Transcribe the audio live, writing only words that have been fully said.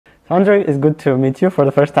Andre, it's good to meet you for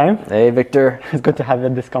the first time. Hey, Victor. It's good to have you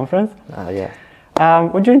at this conference. Yeah.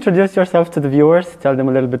 Would you introduce yourself to the viewers? Tell them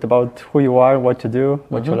a little bit about who you are, what you do,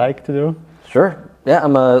 what you like to do. Sure. Yeah,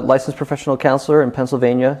 I'm a licensed professional counselor in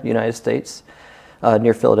Pennsylvania, United States,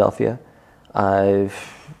 near Philadelphia. I've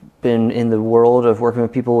been in the world of working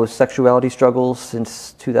with people with sexuality struggles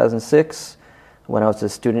since 2006. When I was a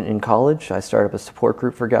student in college, I started up a support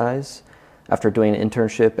group for guys after doing an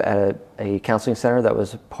internship at a counseling center that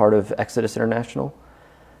was part of Exodus International.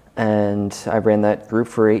 And I ran that group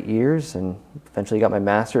for 8 years and eventually got my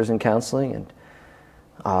master's in counseling.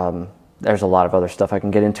 And there's a lot of other stuff I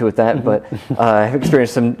can get into with that, but I've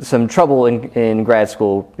experienced some trouble in grad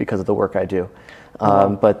school because of the work I do.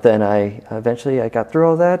 But then I got through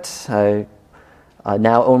all that. I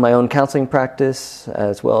now own my own counseling practice,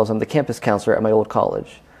 as well as I'm the campus counselor at my old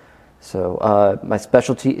college. So my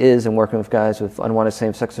specialty is in working with guys with unwanted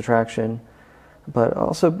same-sex attraction, but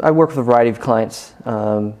also I work with a variety of clients,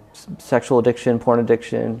 sexual addiction, porn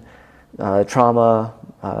addiction, trauma,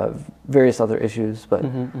 various other issues, but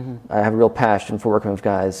I have a real passion for working with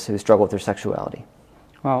guys who struggle with their sexuality.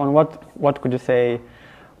 Wow, and what could you say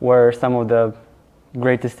were some of the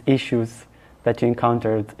greatest issues that you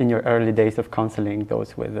encountered in your early days of counseling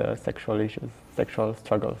those with sexual issues, sexual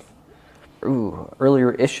struggles?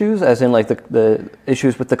 Earlier issues, as in like the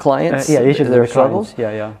issues with the clients? Yeah, issues with their the struggles?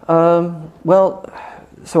 Clients. Yeah. Well,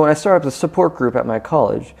 so when I started up the support group at my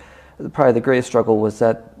college, probably the greatest struggle was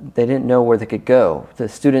that they didn't know where they could go. The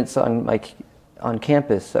students on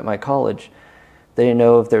campus at my college, they didn't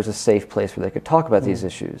know if there was a safe place where they could talk about these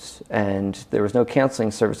issues. And there was no counseling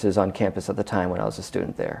services on campus at the time when I was a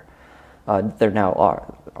student there. There now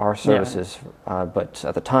are services, but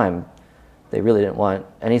at the time, they really didn't want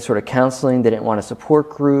any sort of counseling. They didn't want a support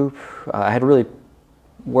group. I had to really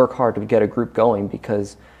work hard to get a group going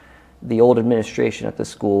because the old administration at the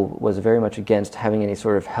school was very much against having any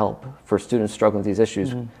sort of help for students struggling with these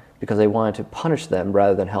issues because they wanted to punish them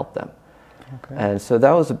rather than help them. Okay. And so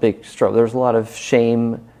that was a big struggle. There was a lot of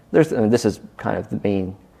shame. This is kind of the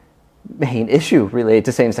main issue related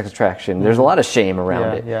to same-sex attraction. There's a lot of shame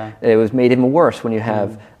around it. Yeah. It was made even worse when you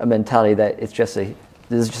have a mentality that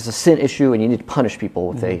this is just a sin issue and you need to punish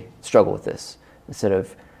people if they struggle with this, instead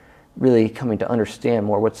of really coming to understand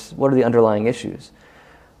more what are the underlying issues.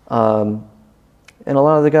 And a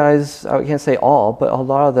lot of the guys, I can't say all, but a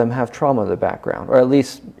lot of them have trauma in the background, or at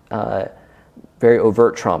least very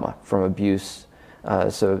overt trauma from abuse.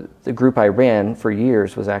 So the group I ran for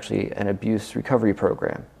years was actually an abuse recovery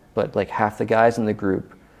program, but like half the guys in the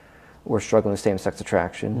group were struggling with same-sex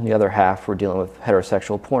attraction. The other half were dealing with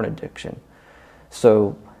heterosexual porn addiction.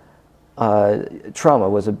 So trauma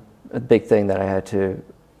was a big thing that I had to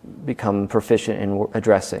become proficient in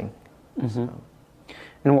addressing. So.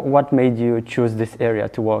 And what made you choose this area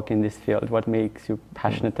to work in this field? What makes you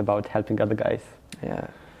passionate about helping other guys? Yeah,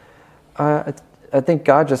 I think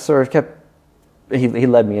God just sort of He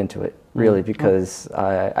led me into it, really, because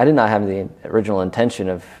I did not have the original intention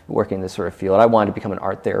of working in this sort of field. I wanted to become an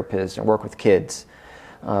art therapist and work with kids,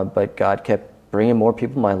 but God kept bringing more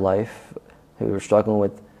people in my life who were struggling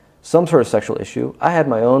with some sort of sexual issue. I had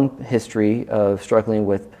my own history of struggling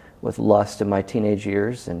with lust in my teenage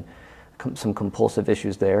years and some compulsive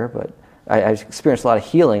issues there, but I experienced a lot of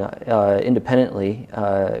healing independently,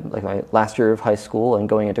 like my last year of high school and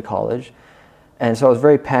going into college. And so I was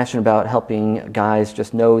very passionate about helping guys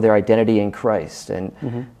just know their identity in Christ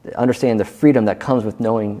and understand the freedom that comes with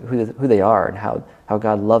knowing who they are and how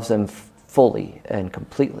God loves them fully and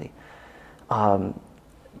completely.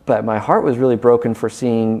 But my heart was really broken for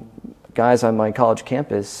seeing guys on my college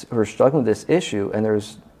campus who were struggling with this issue and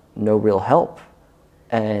there's no real help.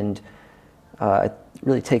 And it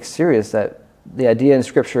really takes serious that the idea in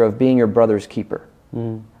Scripture of being your brother's keeper.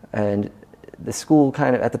 And the school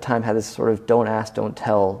kind of at the time had this sort of don't ask, don't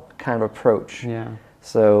tell kind of approach. Yeah.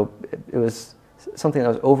 So it was something that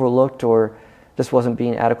was overlooked or just wasn't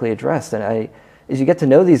being adequately addressed. And as you get to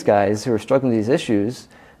know these guys who are struggling with these issues,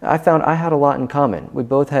 I found I had a lot in common. We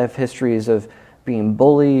both have histories of being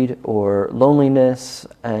bullied or loneliness,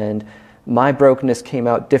 and my brokenness came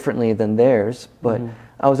out differently than theirs, but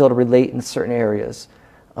I was able to relate in certain areas.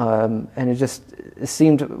 And it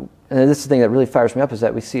seemed, and this is the thing that really fires me up, is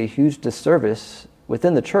that we see a huge disservice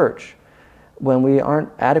within the church when we aren't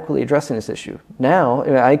adequately addressing this issue. Now,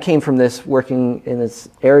 I came from this working in this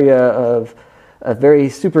area of a very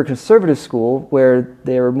super conservative school where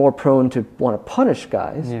they were more prone to want to punish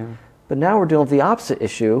guys. Yeah. But now we're dealing with the opposite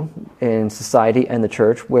issue in society and the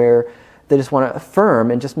church where they just want to affirm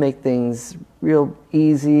and just make things real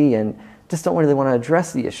easy and just don't really want to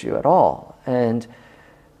address the issue at all. And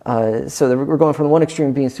So that we're going from the one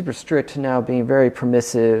extreme being super strict to now being very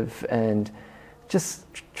permissive and just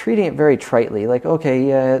treating it very tritely. Like, okay,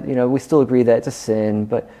 yeah, we still agree that it's a sin,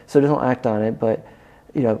 but so don't act on it. But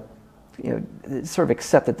sort of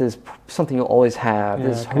accept that there's something you'll always have.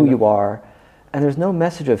 This is who you are, and there's no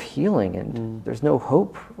message of healing, and there's no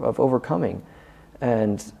hope of overcoming.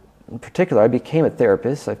 And in particular, I became a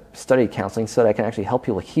therapist. I studied counseling so that I can actually help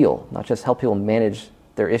people heal, not just help people manage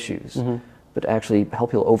their issues, but actually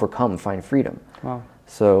help people overcome, find freedom. Wow.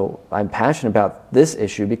 So I'm passionate about this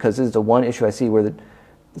issue because this is the one issue I see where the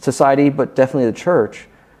society, but definitely the church,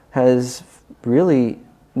 has really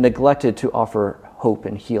neglected to offer hope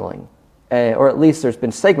and healing. Or at least there's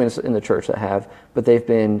been segments in the church that have, but they've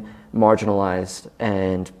been marginalized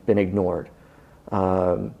and been ignored.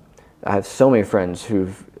 I have so many friends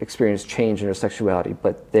who've experienced change in their sexuality,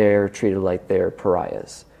 but they're treated like they're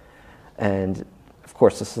pariahs. And of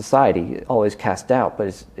course, the society always casts doubt, but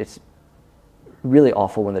it's really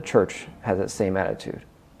awful when the church has that same attitude.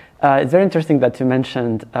 It's very interesting that you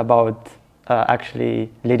mentioned about actually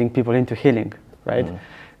leading people into healing, right?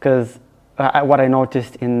 Because what I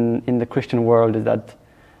noticed in the Christian world is that,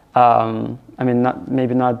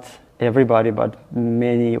 maybe not everybody, but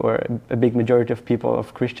many or a big majority of people,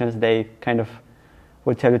 of Christians, they kind of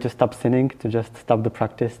will tell you to stop sinning, to just stop the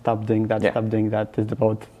practice, stop doing that, stop doing that. It's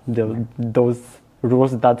about those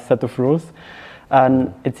rules, that set of rules.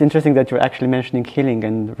 And it's interesting that you're actually mentioning healing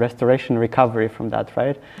and restoration, recovery from that,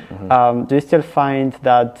 right? Do you still find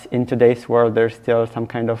that in today's world there's still some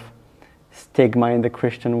kind of stigma in the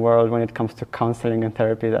Christian world when it comes to counseling and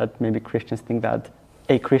therapy, that maybe Christians think that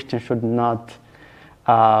a Christian should not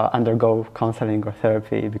undergo counseling or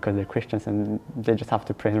therapy because they're Christians and they just have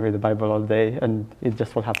to pray and read the Bible all day and it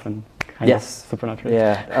just will happen kind of supernaturally?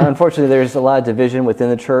 Yeah. Unfortunately, there's a lot of division within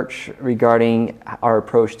the church regarding our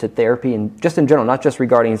approach to therapy, and just in general, not just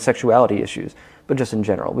regarding sexuality issues, but just in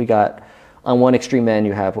general. We got, on one extreme end,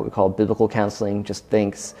 you have what we call biblical counseling, just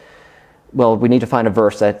thinks, well, we need to find a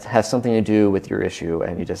verse that has something to do with your issue,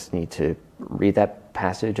 and you just need to read that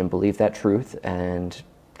passage and believe that truth and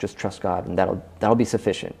just trust God, and that'll be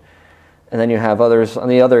sufficient. And then you have others on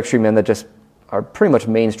the other extreme end that just are pretty much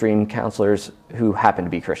mainstream counselors who happen to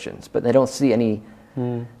be Christians, but they don't see any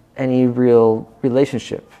real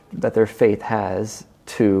relationship that their faith has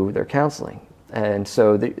to their counseling. And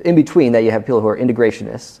so in between that, you have people who are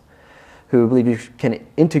integrationists, who believe you can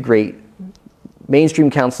integrate mainstream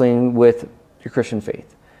counseling with your Christian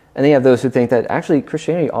faith. And then you have those who think that actually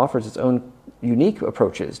Christianity offers its own unique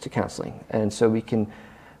approaches to counseling. And so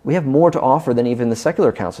we have more to offer than even the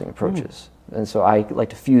secular counseling approaches. And so I like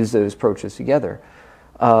to fuse those approaches together.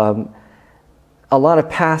 A lot of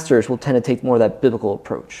pastors will tend to take more of that biblical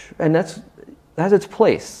approach. And that has its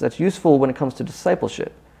place. That's useful when it comes to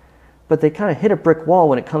discipleship. But they kind of hit a brick wall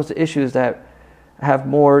when it comes to issues that have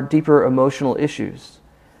more deeper emotional issues.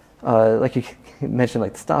 Like you mentioned,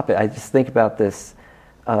 like Stop It. I just think about this.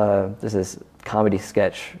 There's this comedy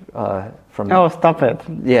sketch from... Oh, Stop It.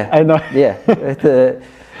 Yeah. I know. Yeah.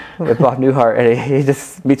 With Bob Newhart, and he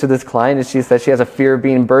just meets with this client, and she says she has a fear of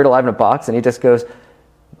being buried alive in a box, and he just goes,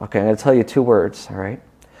 okay, I'm going to tell you 2 words, all right?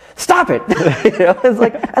 Stop it! It's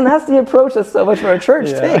like, and that's the approach that so much of our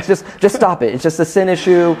church takes. Just stop it. It's just a sin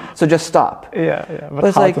issue, so just stop. Yeah. But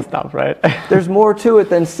it's how to stop, right? There's more to it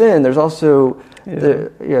than sin. There's also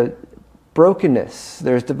brokenness.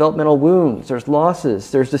 There's developmental wounds. There's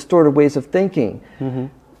losses. There's distorted ways of thinking.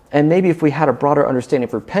 And maybe if we had a broader understanding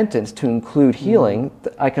of repentance to include healing,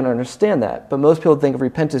 I can understand that. But most people think of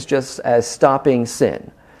repentance just as stopping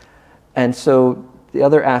sin. And so the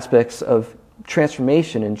other aspects of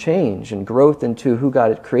transformation and change and growth into who God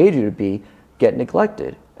had created you to be get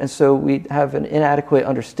neglected. And so we have an inadequate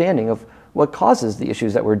understanding of what causes the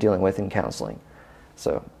issues that we're dealing with in counseling.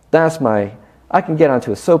 So that's I can get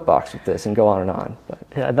onto a soapbox with this and go on and on. But.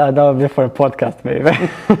 Yeah, that would be for a podcast maybe.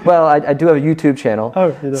 Well, I do have a YouTube channel,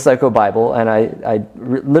 Psycho Bible, and I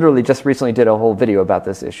literally just recently did a whole video about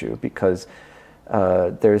this issue because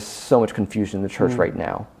there's so much confusion in the church right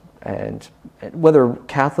now. And whether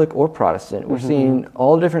Catholic or Protestant, we're seeing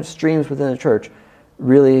all the different streams within the church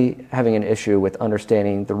really having an issue with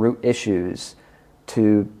understanding the root issues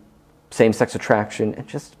to same-sex attraction and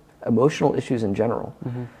just emotional issues in general.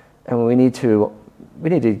 And we need to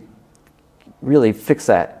really fix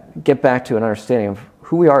that, get back to an understanding of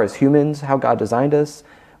who we are as humans, how God designed us,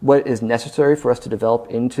 what is necessary for us to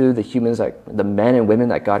develop into the humans, the men and women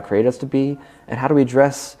that God created us to be, and how do we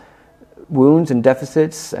address wounds and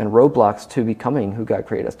deficits and roadblocks to becoming who God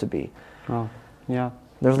created us to be. Oh, yeah.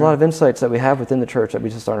 There's a lot of insights that we have within the church that we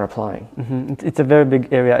just aren't applying. It's a very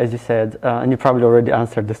big area, as you said, and you probably already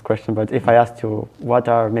answered this question, but if I asked you, what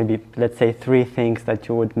are maybe, let's say, 3 things that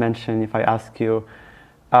you would mention if I ask you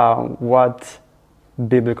what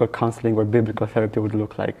biblical counseling or biblical therapy would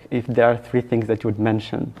look like? If there are 3 things that you would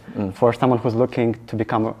mention for someone who's looking to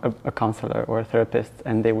become a counselor or a therapist,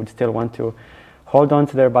 and they would still want to hold on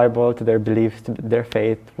to their Bible, to their beliefs, to their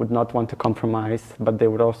faith, would not want to compromise, but they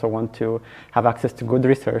would also want to have access to good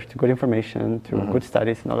research, to good information, to good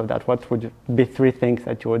studies and all of that. What would be 3 things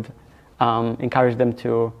that you would encourage them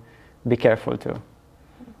to be careful to?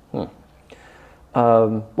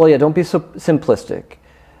 Well, yeah, don't be so simplistic.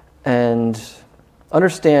 And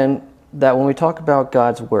understand that when we talk about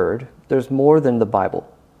God's Word, there's more than the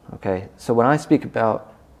Bible, okay? So when I speak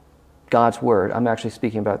about God's Word, I'm actually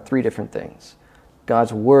speaking about 3 different things.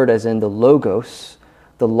 God's Word as in the logos,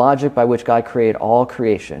 the logic by which God created all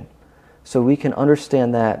creation. So we can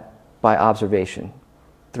understand that by observation,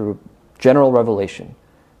 through general revelation.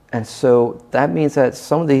 And so that means that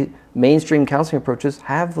some of the mainstream counseling approaches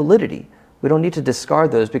have validity. We don't need to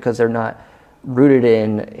discard those because they're not rooted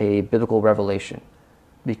in a biblical revelation.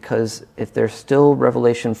 Because if there's still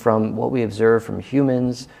revelation from what we observe from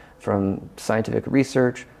humans, from scientific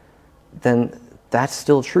research, then that's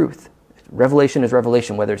still truth. Revelation is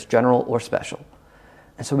revelation, whether it's general or special.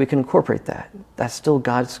 And so we can incorporate that. That's still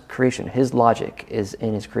God's creation. His logic is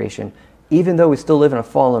in His creation. Even though we still live in a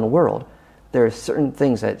fallen world, there are certain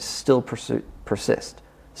things that still persist,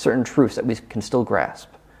 certain truths that we can still grasp.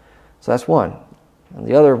 So that's one. And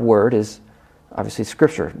the other word is obviously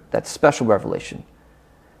Scripture. That's special revelation.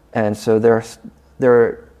 And so there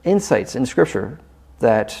are insights in Scripture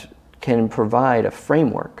that can provide a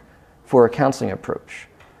framework for a counseling approach.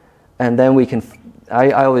 And then we can,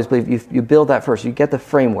 I always believe you build that first. You get the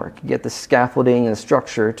framework, you get the scaffolding and the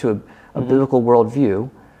structure to a biblical worldview,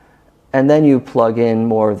 and then you plug in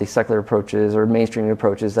more of the secular approaches or mainstream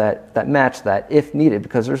approaches that match that if needed,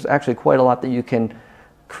 because there's actually quite a lot that you can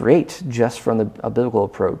create just from a biblical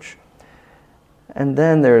approach. And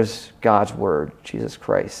then there's God's Word, Jesus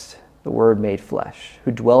Christ, the Word made flesh, who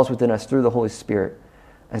dwells within us through the Holy Spirit.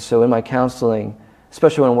 And so in my counseling,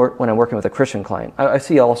 especially when I'm working with a Christian client, I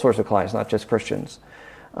see all sorts of clients, not just Christians.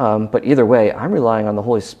 But either way, I'm relying on the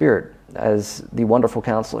Holy Spirit as the wonderful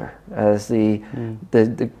counselor, as the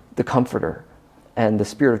comforter, and the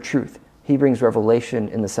Spirit of truth. He brings revelation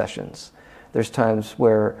in the sessions. There's times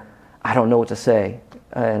where I don't know what to say,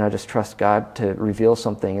 and I just trust God to reveal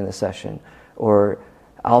something in the session. Or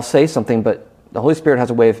I'll say something, but the Holy Spirit has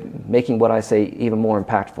a way of making what I say even more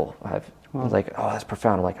impactful. I was like, oh, that's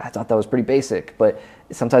profound. I'm like, I thought that was pretty basic, but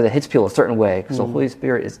sometimes it hits people a certain way because the Holy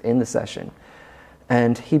Spirit is in the session,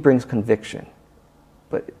 and He brings conviction.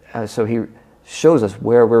 But so He shows us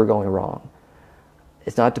where we're going wrong.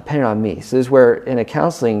 It's not dependent on me. So this is where, in a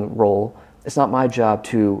counseling role, it's not my job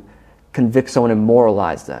to convict someone and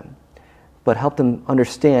moralize them, but help them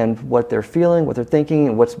understand what they're feeling, what they're thinking,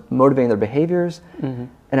 and what's motivating their behaviors. And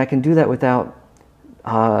I can do that without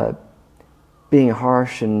being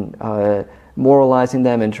harsh and moralizing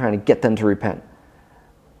them and trying to get them to repent.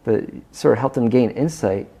 But sort of help them gain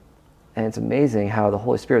insight. And it's amazing how the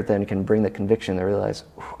Holy Spirit then can bring the conviction. They realize,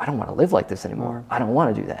 I don't want to live like this anymore. I don't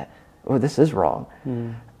want to do that. Oh, this is wrong.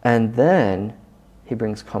 And then He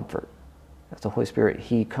brings comfort. That's the Holy Spirit.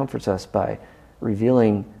 He comforts us by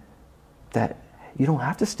revealing that you don't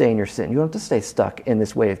have to stay in your sin. You don't have to stay stuck in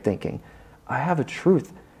this way of thinking. I have a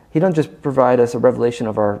truth. He doesn't just provide us a revelation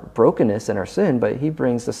of our brokenness and our sin, but He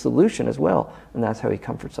brings the solution as well, and that's how He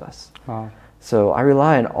comforts us. Wow. So I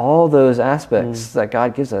rely on all those aspects that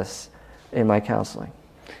God gives us in my counseling.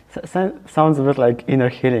 Sounds a bit like inner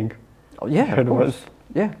healing. Oh, yeah, of course.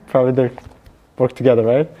 Yeah. Probably they work together,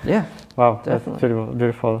 right? Yeah. Wow, definitely. That's beautiful,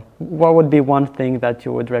 beautiful. What would be one thing that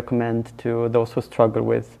you would recommend to those who struggle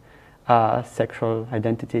with sexual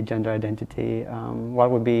identity, gender identity?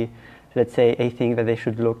 What would be, let's say, a thing that they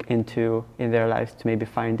should look into in their lives to maybe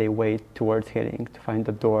find a way towards healing, to find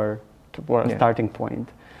a door or a starting point?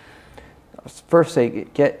 First,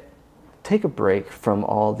 take a break from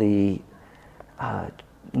all the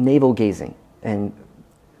navel gazing and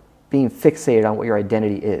being fixated on what your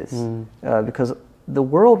identity is. Because the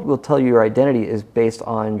world will tell you your identity is based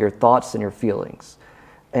on your thoughts and your feelings.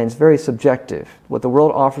 And it's very subjective. What the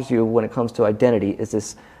world offers you when it comes to identity is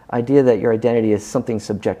this idea that your identity is something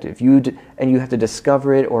subjective. And you have to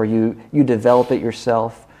discover it, or you develop it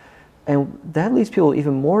yourself. And that leaves people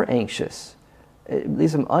even more anxious. It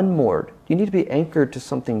leaves them unmoored. You need to be anchored to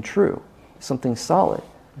something true, something solid.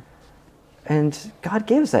 And God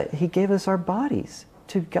gave us that. He gave us our bodies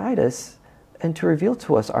to guide us and to reveal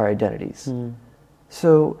to us our identities.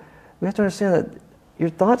 So we have to understand that your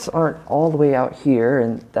thoughts aren't all the way out here,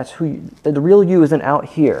 and that's the real you isn't out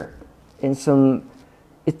here in some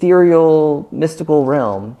ethereal, mystical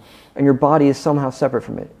realm, and your body is somehow separate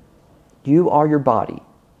from it. You are your body,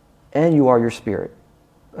 and you are your spirit.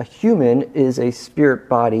 A human is a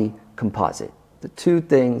spirit-body composite. The two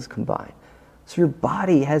things combine. So your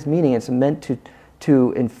body has meaning. It's meant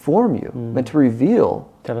to inform you, meant to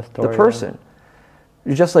reveal Tell a story, the person.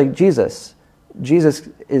 Just like Jesus. Jesus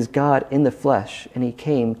is God in the flesh, and he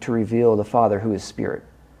came to reveal the Father who is spirit.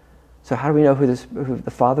 So how do we know who the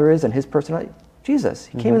Father is and his personality? Jesus.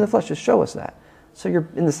 He came in the flesh to show us that. So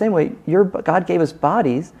in the same way, God gave us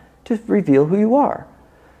bodies to reveal who you are.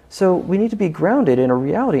 So we need to be grounded in a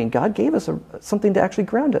reality, and God gave us something to actually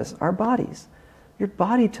ground us, our bodies. Your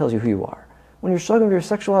body tells you who you are. When you're struggling with your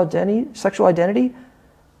sexual identity,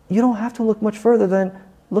 you don't have to look much further than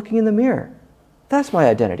looking in the mirror. That's my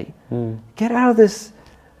identity. Get out of this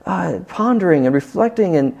pondering and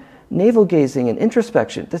reflecting and navel-gazing and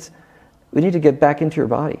introspection. We need to get back into your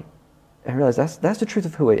body and realize that's the truth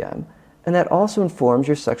of who I am. And that also informs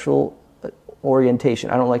your sexual orientation.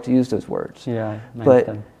 I don't like to use those words. Yeah,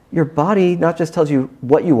 but your body not just tells you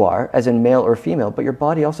what you are, as in male or female, but your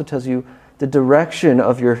body also tells you the direction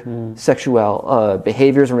of your sexual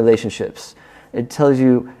behaviors and relationships. It tells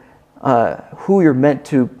you who you're meant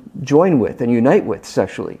to join with and unite with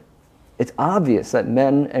sexually. It's obvious that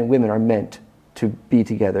men and women are meant to be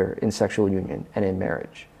together in sexual union and in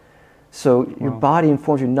marriage. So your body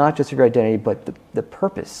informs you not just of your identity, but the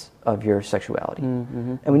purpose of your sexuality.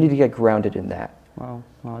 And we need to get grounded in that. Wow,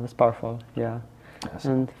 that's powerful. Yeah. Yes.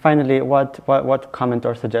 And finally, what comment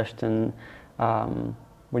or suggestion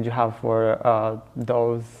would you have for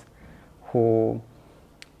those who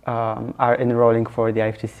are enrolling for the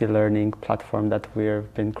IFTC learning platform that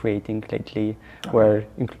we've been creating lately, where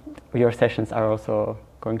your sessions are also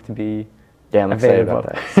going to be I'm excited about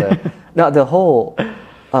that. So, no, the whole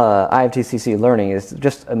IFTCC learning is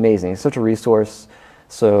just amazing. It's such a resource.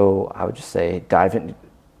 So I would just say dive in.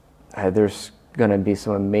 There's going to be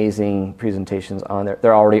some amazing presentations on there.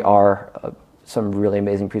 There already are some really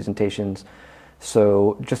amazing presentations.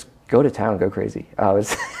 So just go to town, go crazy.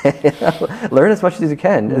 Learn as much as you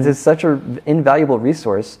can. This is such an invaluable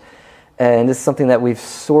resource, and it's something that we've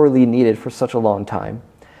sorely needed for such a long time.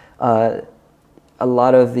 A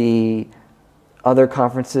lot of the other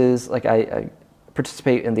conferences, like I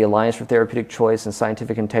participate in the Alliance for Therapeutic Choice and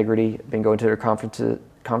Scientific Integrity. I've been going to their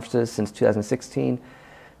conferences since 2016,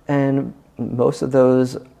 and most of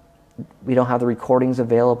those we don't have the recordings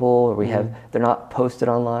available, or they're not posted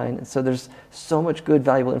online. And so there's so much good,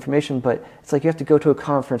 valuable information, but it's like you have to go to a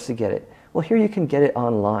conference to get it. Well, here you can get it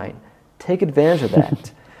online. Take advantage of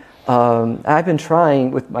that. I've been trying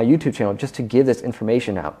with my YouTube channel just to give this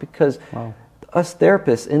information out, because us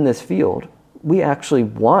therapists in this field, we actually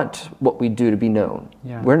want what we do to be known.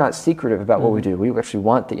 Yeah. We're not secretive about what we do. We actually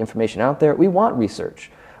want the information out there. We want research.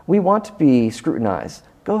 We want to be scrutinized.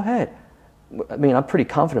 Go ahead. I mean, I'm pretty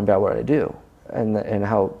confident about what I do and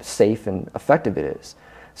how safe and effective it is.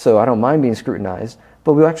 So I don't mind being scrutinized,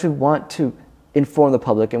 but we actually want to inform the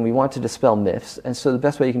public, and we want to dispel myths. And so the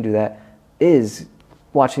best way you can do that is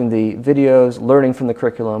watching the videos, learning from the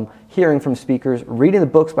curriculum, hearing from speakers, reading the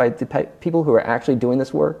books by the people who are actually doing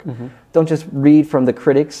this work. Don't just read from the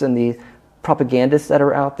critics and the propagandists that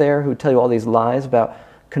are out there who tell you all these lies about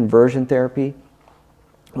conversion therapy.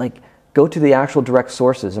 Like, go to the actual direct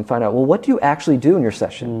sources and find out, well, what do you actually do in your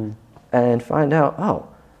session? And find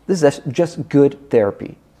out, this is just good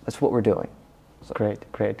therapy. That's what we're doing. So.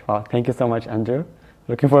 Great. Wow, thank you so much, Andrew.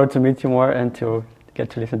 Looking forward to meet you more and to get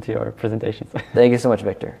to listen to your presentations. Thank you so much,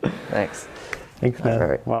 Victor. Thanks. Thanks, man. All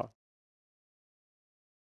right. Wow.